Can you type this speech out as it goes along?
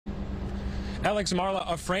Alex, Marla,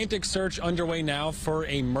 a frantic search underway now for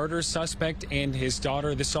a murder suspect and his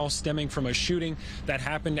daughter. This all stemming from a shooting that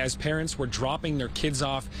happened as parents were dropping their kids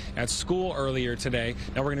off at school earlier today.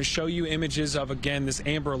 Now we're going to show you images of, again, this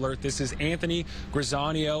Amber Alert. This is Anthony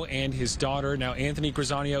Graziano and his daughter. Now, Anthony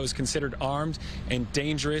Graziano is considered armed and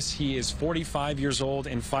dangerous. He is 45 years old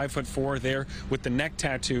and 5'4" there with the neck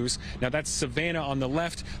tattoos. Now, that's Savannah on the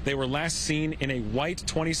left. They were last seen in a white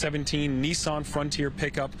 2017 Nissan Frontier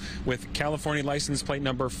pickup with California license plate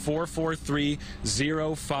number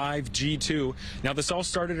 44305G2. Now, this all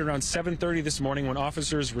started around 7:30 this morning when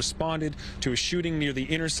officers responded to a shooting near the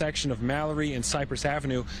intersection of Mallory and Cypress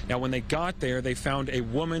Avenue. Now, when they got there, they found a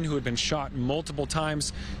woman who had been shot multiple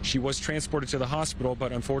times. She was transported to the hospital,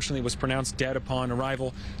 but unfortunately was pronounced dead upon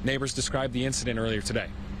arrival. Neighbors described the incident earlier today.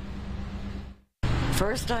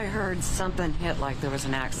 First, I heard something hit like there was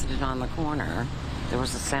an accident on the corner. There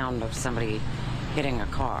was a sound of somebody hitting a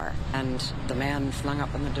car, and the man flung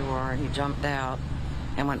up on the door. He jumped out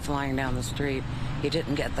and went flying down the street. He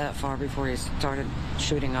didn't get that far before he started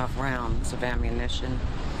shooting off rounds of ammunition.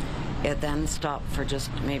 It then stopped for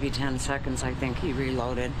just maybe 10 seconds. I think he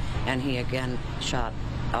reloaded, and he again shot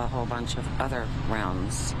a whole bunch of other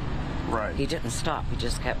rounds. Right. He didn't stop. He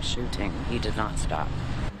just kept shooting. He did not stop.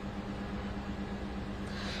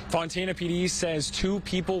 Fontana PD says 2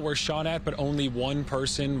 people were shot at, but only 1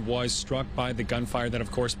 person was struck by the gunfire, that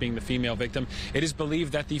of course being the female victim. It is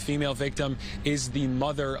believed that the female victim is the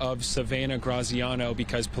mother of Savannah Graziano,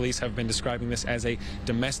 because police have been describing this as a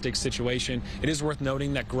domestic situation. It is worth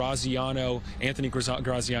noting that Anthony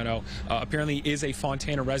Graziano, apparently is a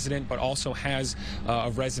Fontana resident, but also has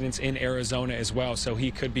a residence in Arizona as well, so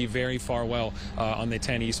he could be very far on the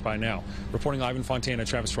 10 East by now. Reporting live in Fontana,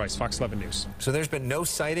 Travis Rice, Fox 11 News. So there's been no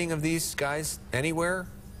sighting of these guys anywhere?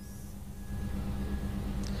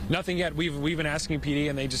 Nothing yet. We've been asking PD,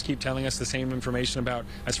 and they just keep telling us the same information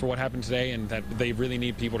as for what happened today, and that they really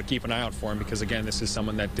need people to keep an eye out for him, because again, this is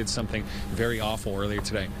someone that did something very awful earlier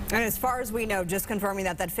today. And as far as we know, just confirming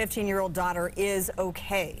that 15-year-old daughter is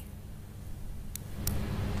okay.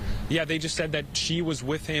 Yeah, they just said that she was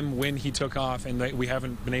with him when he took off, and we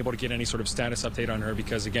haven't been able to get any sort of status update on her,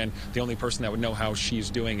 because again, the only person that would know how she's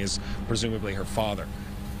doing is presumably her father.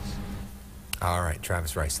 All right,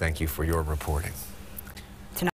 Travis Rice, thank you for your reporting.